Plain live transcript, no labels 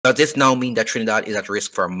Does this now mean that Trinidad is at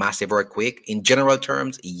risk for a massive earthquake? In general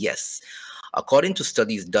terms, yes. According to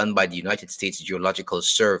studies done by the United States Geological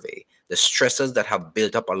Survey, the stresses that have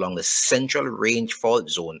built up along the central range fault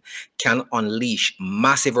zone can unleash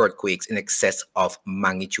massive earthquakes in excess of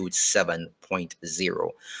magnitude 7.0.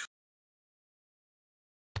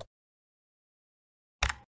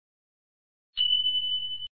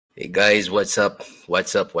 Hey guys, what's up?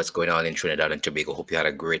 What's up? What's going on in Trinidad and Tobago? Hope you had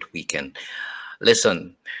a great weekend.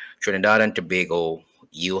 Listen, Trinidad and Tobago,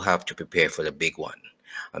 you have to prepare for the big one.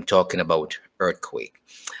 I'm talking about earthquake.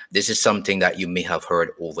 This is something that you may have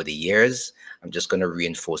heard over the years. I'm just going to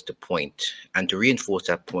reinforce the point. And to reinforce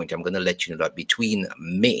that point, I'm going to let you know that between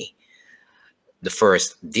May the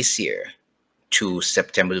 1st this year to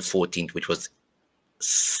September the 14th, which was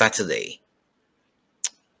Saturday,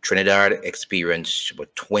 Trinidad experienced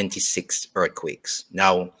about 26 earthquakes.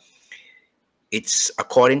 Now, it's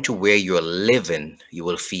according to where you're living, you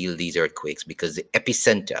will feel these earthquakes because the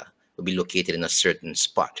epicenter will be located in a certain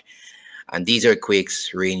spot. And these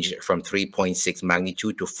earthquakes range from 3.6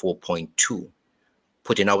 magnitude to 4.2,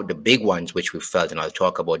 putting out the big ones, which we felt, and I'll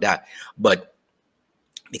talk about that. But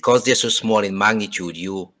because they're so small in magnitude,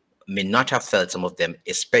 you may not have felt some of them,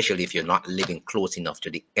 especially if you're not living close enough to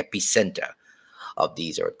the epicenter of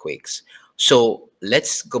these earthquakes. So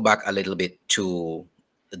let's go back a little bit to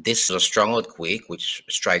this a strong earthquake which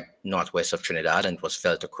struck northwest of Trinidad and was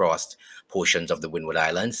felt across portions of the Windward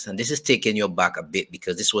Islands. And this is taking you back a bit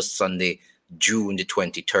because this was Sunday, June the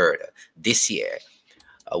 23rd this year,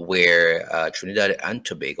 where Trinidad and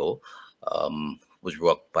Tobago was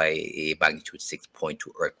rocked by a magnitude 6.2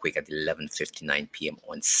 earthquake at 11:59 p.m.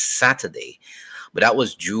 on Saturday. But that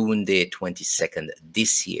was June the 22nd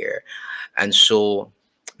this year. And so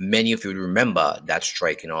many of you remember that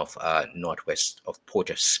striking off northwest of Port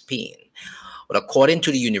of Spain. But according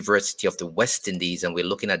to the University of the West Indies, and we're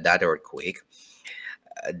looking at that earthquake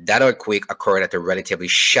occurred at a relatively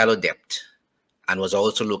shallow depth and was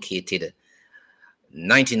also located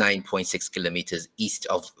 99.6 kilometers east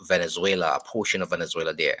of Venezuela, a portion of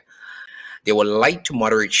Venezuela there. There were light to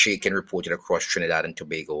moderate shaking reported across Trinidad and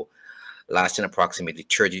Tobago, lasting approximately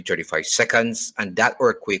 30 to 35 seconds. And that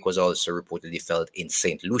earthquake was also reportedly felt in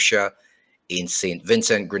St. Lucia, in St.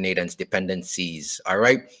 Vincent, Grenadines dependencies. All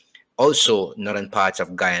right. Also, northern parts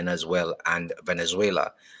of Guyana as well and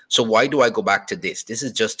Venezuela. So why do I go back to this? This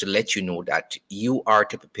is just to let you know that you are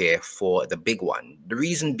to prepare for the big one. The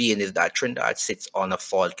reason being is that Trinidad sits on a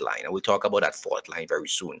fault line, and we'll talk about that fault line very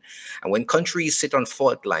soon. And when countries sit on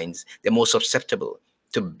fault lines, they're more susceptible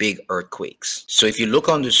to big earthquakes. So if you look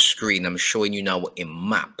on the screen, I'm showing you now a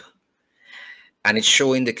map. And it's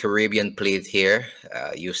showing the Caribbean plate here.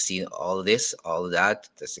 You've seen all this, all that.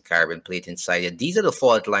 That's the Caribbean plate inside here. These are the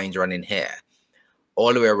fault lines running here,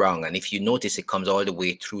 all the way around. And if you notice, it comes all the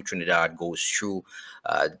way through Trinidad, goes through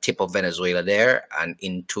the tip of Venezuela there and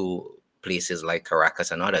into places like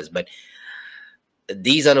Caracas and others. But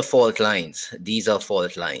these are the fault lines. These are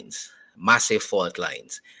fault lines, massive fault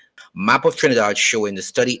lines. Map of Trinidad showing the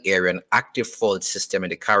study area and active fault system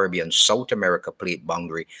in the Caribbean South America plate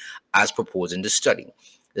boundary as proposed in the study.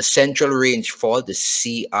 The Central Range Fault, the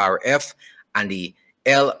CRF, and the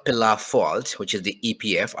El Pilar Fault, which is the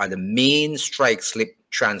EPF, are the main strike slip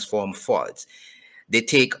transform faults. They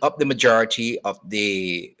take up the majority of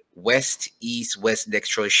the west, east, west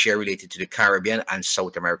dextral shear related to the Caribbean and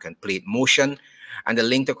South American plate motion, and the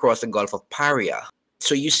link across the Gulf of Paria.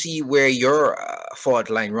 So you see where your fault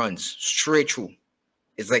line runs straight through.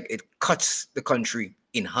 It's like it cuts the country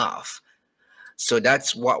in half. So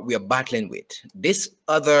that's what we are battling with. This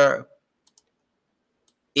other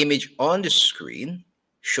image on the screen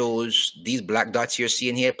shows these black dots you're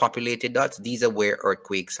seeing here, populated dots. These are where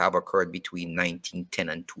earthquakes have occurred between 1910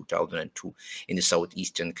 and 2002 in the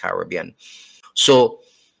southeastern Caribbean. So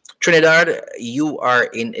Trinidad, you are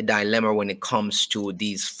in a dilemma when it comes to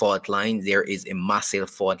these fault lines. There is a massive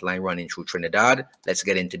fault line running through Trinidad. Let's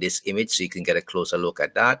get into this image so you can get a closer look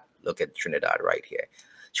at that. Look at Trinidad right here. It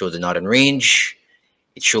shows the northern range.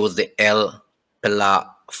 It shows the El Pilar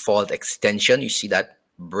fault extension. You see that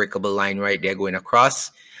breakable line right there going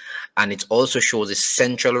across. And it also shows the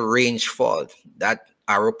central range fault. That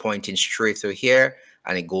arrow pointing straight through here,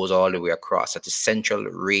 and it goes all the way across. That's a central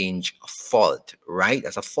range fault, right?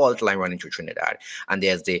 That's a fault line running through Trinidad. And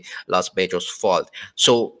there's the Los Betos fault.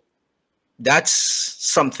 So that's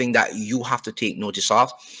something that you have to take notice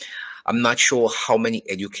of. I'm not sure how many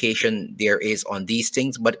education there is on these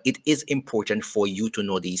things, but it is important for you to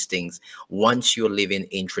know these things once you're living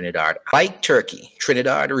in Trinidad. Like Turkey,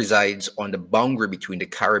 Trinidad resides on the boundary between the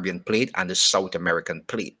Caribbean plate and the South American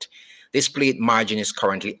plate. This plate margin is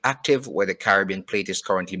currently active, where the Caribbean plate is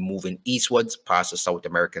currently moving eastwards past the South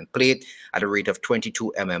American plate at a rate of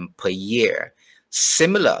 22 mm per year.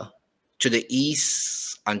 Similar to the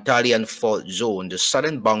East Antillean fault zone, the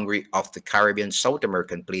southern boundary of the Caribbean-South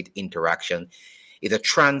American plate interaction is a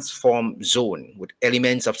transform zone with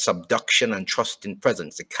elements of subduction and thrusting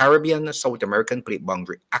presence. The Caribbean-South American plate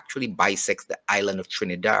boundary actually bisects the island of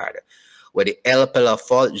Trinidad, where the El Pela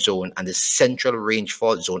fault zone and the Central Range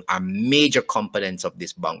fault zone are major components of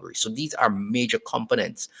this boundary. So these are major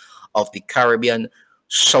components of the Caribbean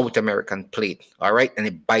South American plate, all right? And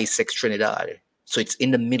it bisects Trinidad. So it's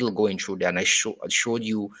in the middle going through there, and I showed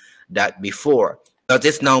you that before. Does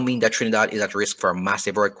this now mean that Trinidad is at risk for a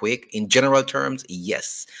massive earthquake? In general terms,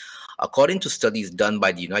 yes. According to studies done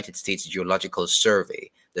by the United States Geological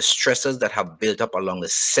Survey, the stresses that have built up along the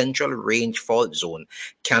Central Range fault zone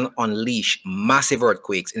can unleash massive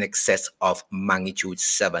earthquakes in excess of magnitude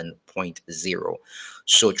 7.0.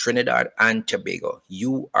 So Trinidad and Tobago,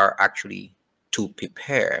 you are actually to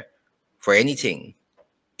prepare for anything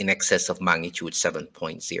in excess of magnitude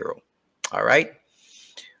 7.0. All right.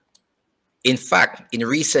 In fact, in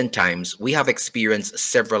recent times, we have experienced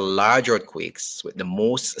several large earthquakes, with the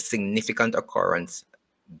most significant occurrence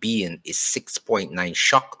being a 6.9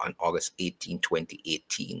 shock on August 18,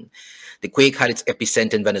 2018. The quake had its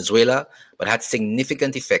epicenter in Venezuela, but had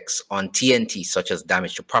significant effects on TNT, such as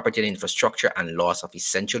damage to property and infrastructure and loss of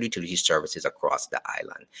essential utility services across the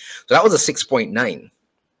island. So that was a 6.9.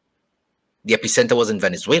 The epicenter was in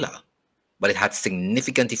Venezuela, but it had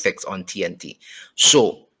significant effects on TNT.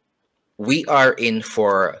 So we are in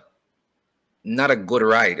for not a good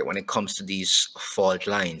ride when it comes to these fault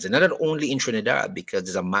lines. And not only in Trinidad, because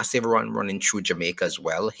there's a massive run running through Jamaica as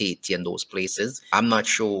well, Haiti and those places. I'm not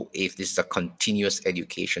sure if this is a continuous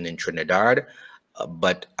education in Trinidad,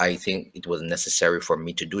 but I think it was necessary for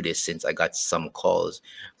me to do this, since I got some calls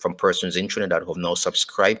from persons in Trinidad who have now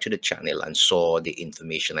subscribed to the channel and saw the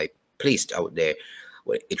information I placed out there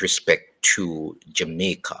with respect to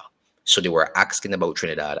Jamaica. So they were asking about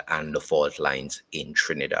Trinidad and the fault lines in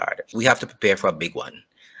Trinidad. We have to prepare for a big one.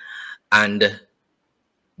 And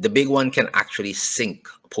the big one can actually sink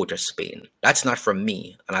Port of Spain. That's not from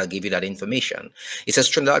me, and I'll give you that information. It says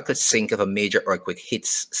Trinidad could sink if a major earthquake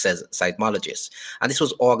hits, says seismologist. And this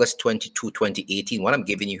was August 22, 2018. What I'm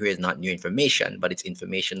giving you here is not new information, but it's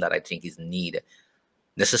information that I think is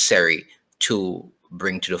necessary to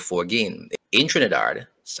bring to the fore again. In Trinidad,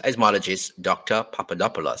 seismologist Dr.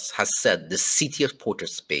 Papadopoulos has said the city of Port of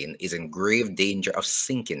Spain is in grave danger of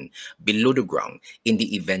sinking below the ground in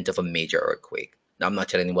the event of a major earthquake. Now, I'm not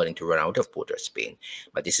telling anyone to run out of Port of Spain,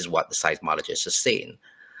 but this is what the seismologist is saying.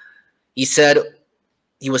 He said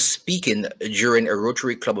he was speaking during a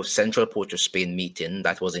Rotary Club of Central Port of Spain meeting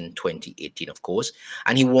that was in 2018, of course,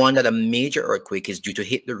 and he warned that a major earthquake is due to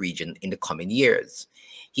hit the region in the coming years.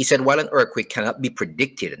 He said, while an earthquake cannot be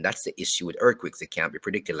predicted, and that's the issue with earthquakes, they can't be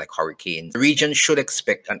predicted like hurricanes, the region should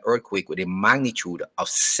expect an earthquake with a magnitude of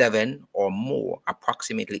 7 or more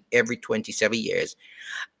approximately every 27 years.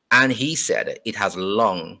 And he said it has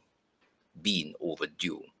long been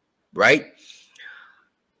overdue, right?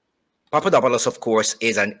 Papadopoulos, of course,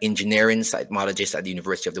 is an engineering seismologist at the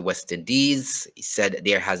University of the West Indies. He said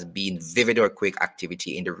there has been vivid earthquake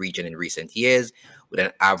activity in the region in recent years, with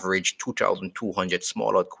an average 2,200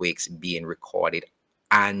 small earthquakes being recorded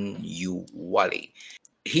annually.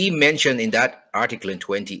 He mentioned in that article in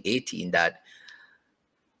 2018 that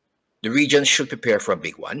the region should prepare for a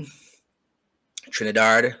big one.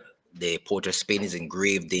 Trinidad, the Port of Spain, is in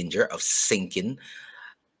grave danger of sinking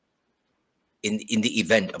in the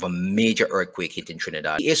event of a major earthquake hitting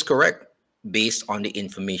Trinidad. He is correct based on the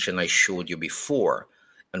information I showed you before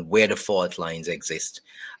and where the fault lines exist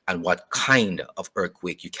and what kind of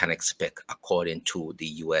earthquake you can expect according to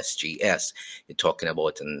the USGS. You're talking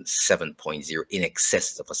about a 7.0, in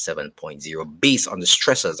excess of a 7.0, based on the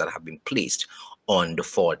stressors that have been placed on the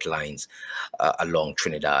fault lines along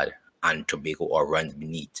Trinidad and Tobago, or runs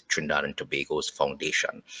beneath Trinidad and Tobago's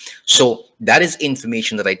foundation. So that is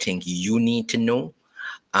information that I think you need to know.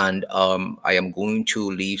 And I am going to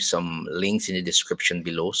leave some links in the description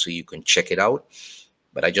below so you can check it out.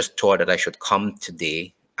 But I just thought that I should come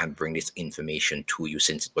today and bring this information to you,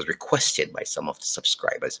 since it was requested by some of the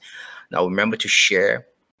subscribers. Now, remember to share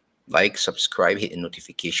like, subscribe, hit the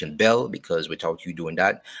notification bell, because without you doing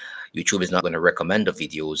that, YouTube is not going to recommend the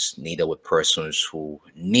videos. Neither will persons who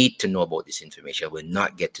need to know about this information will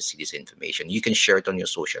not get to see this information. You can share it on your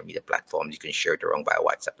social media platforms. You can share it around via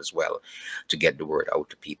WhatsApp as well to get the word out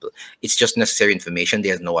to people. It's just necessary information.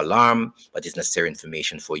 There's no alarm, but it's necessary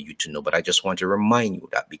information for you to know. But I just want to remind you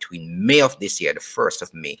that between May of this year, the 1st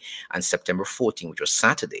of May, and September 14, which was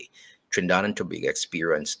Saturday, Trinidad and Tobago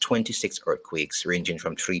experienced 26 earthquakes ranging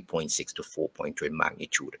from 3.6 to 4.3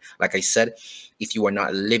 magnitude. Like I said, if you were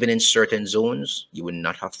not living in certain zones, you would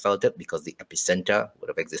not have felt it because the epicenter would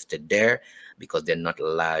have existed there, because they're not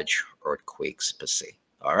large earthquakes per se.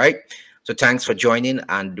 All right. So thanks for joining,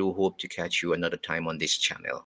 and do hope to catch you another time on this channel.